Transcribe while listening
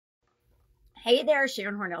Hey there,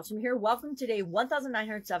 Sharon Horne-Ellstrom here. Welcome to day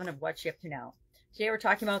 1907 of What Shift to Now. Today we're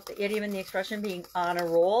talking about the idiom and the expression being on a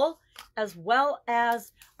roll, as well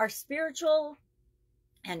as our spiritual,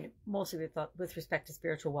 and mostly with respect to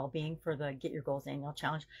spiritual well-being for the Get Your Goals Annual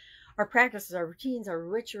Challenge, our practices, our routines, our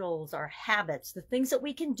rituals, our habits, the things that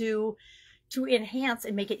we can do to enhance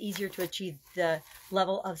and make it easier to achieve the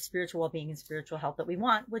level of spiritual well-being and spiritual health that we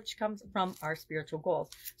want, which comes from our spiritual goals.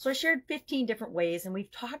 So I shared 15 different ways, and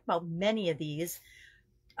we've talked about many of these,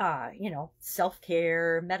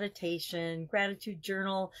 self-care, meditation, gratitude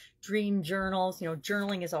journal, dream journals.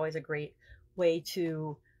 Journaling is always a great way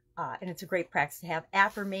to, and it's a great practice to have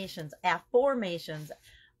affirmations,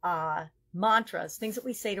 mantras, things that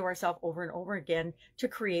we say to ourselves over and over again to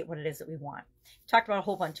create what it is that we want. Talked about a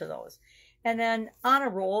whole bunch of those. And then on a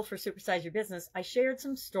roll for Supersize Your Business, I shared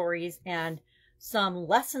some stories and some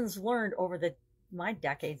lessons learned over my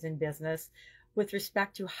decades in business with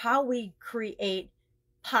respect to how we create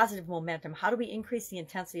positive momentum. How do we increase the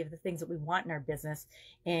intensity of the things that we want in our business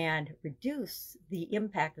and reduce the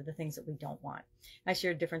impact of the things that we don't want? I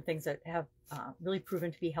shared different things that have really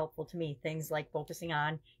proven to be helpful to me. Things like focusing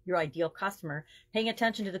on your ideal customer, paying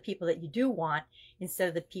attention to the people that you do want instead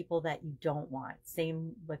of the people that you don't want.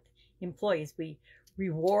 Same with employees. We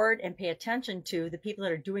reward and pay attention to the people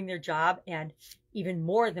that are doing their job and even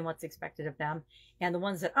more than what's expected of them. And the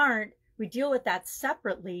ones that aren't, we deal with that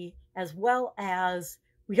separately, as well as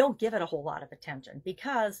we don't give it a whole lot of attention,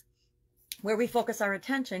 because where we focus our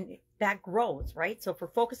attention, that grows, right? So if we're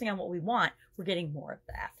focusing on what we want, we're getting more of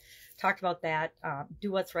that. Talked about that.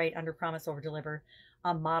 Do what's right, under promise, over deliver.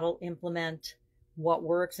 Model, implement what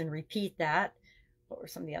works and repeat that. What were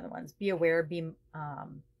some of the other ones? Be aware,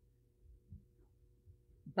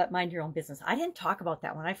 but mind your own business. I didn't talk about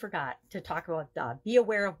that one. I forgot to talk about be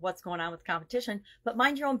aware of what's going on with competition, but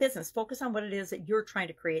mind your own business. Focus on what it is that you're trying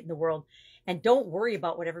to create in the world, and don't worry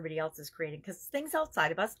about what everybody else is creating, because things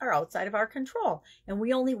outside of us are outside of our control, and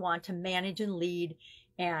we only want to manage and lead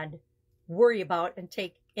and worry about and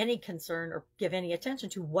take any concern or give any attention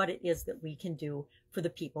to what it is that we can do for the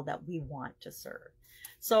people that we want to serve.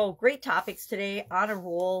 So great topics today. On a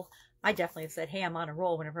roll. I definitely have said, hey, I'm on a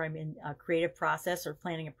roll whenever I'm in a creative process or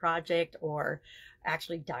planning a project or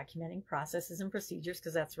actually documenting processes and procedures,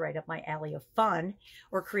 because that's right up my alley of fun,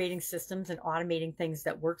 or creating systems and automating things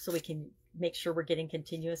that work so we can make sure we're getting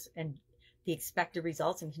continuous and the expected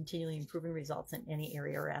results and continually improving results in any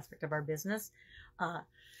area or aspect of our business.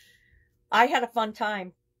 I had a fun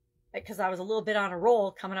time because I was a little bit on a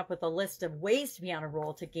roll, coming up with a list of ways to be on a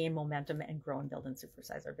roll to gain momentum and grow and build and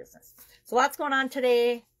supersize our business. So lots going on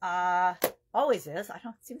today. Always is. It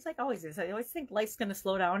seems like always is. I always think life's going to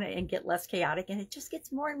slow down and get less chaotic, and it just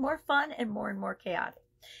gets more and more fun and more chaotic.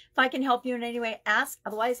 If I can help you in any way, ask.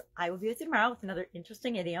 Otherwise, I will be with you tomorrow with another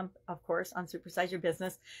interesting idiom, of course, on Supersize Your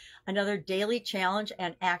Business, another daily challenge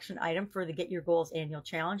and action item for the Get Your Goals Annual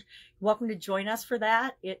Challenge. Welcome to join us for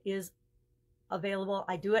that. It is available.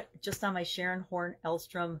 I do it just on my Sharon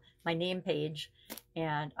Horne-Ellstrom, my name page,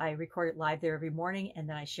 and I record it live there every morning, and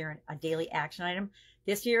then I share a daily action item.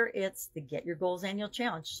 This year, it's the Get Your Goals Annual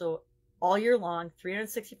Challenge. So all year long,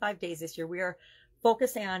 365 days this year, we are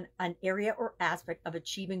focusing on an area or aspect of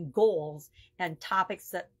achieving goals and topics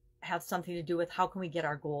that have something to do with how can we get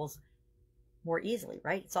our goals more easily,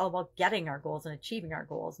 right? It's all about getting our goals and achieving our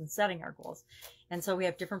goals and setting our goals. And so we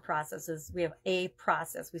have different processes. We have a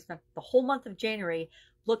process. We spent the whole month of January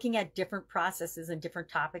looking at different processes and different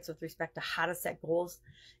topics with respect to how to set goals.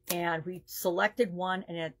 And we selected one,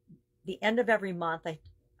 and at the end of every month,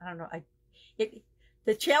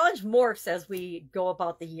 the challenge morphs as we go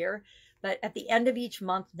about the year, but at the end of each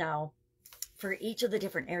month now, for each of the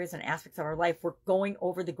different areas and aspects of our life, we're going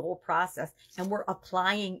over the goal process and we're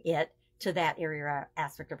applying it to that area or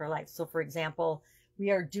aspect of our life. So for example,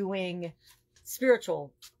 we are doing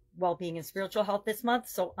spiritual well-being and spiritual health this month.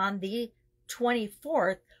 So on the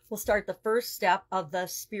 24th, we'll start the first step of the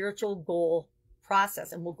spiritual goal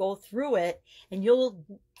process, and we'll go through it, and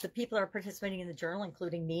the people that are participating in the journal,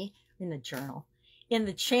 including me, in the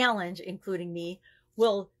challenge, including me,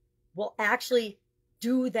 will actually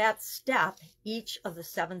do that step, each of the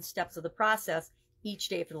 7 steps of the process, each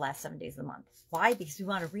day for the last 7 days of the month. Why? Because we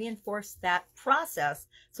want to reinforce that process.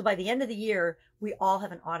 So by the end of the year, we all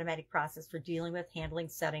have an automatic process for dealing with, handling,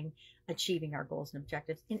 setting, achieving our goals and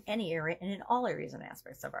objectives in any area and in all areas and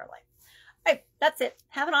aspects of our life. All right, that's it.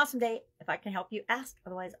 Have an awesome day. If I can help you, ask.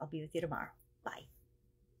 Otherwise, I'll be with you tomorrow. Bye.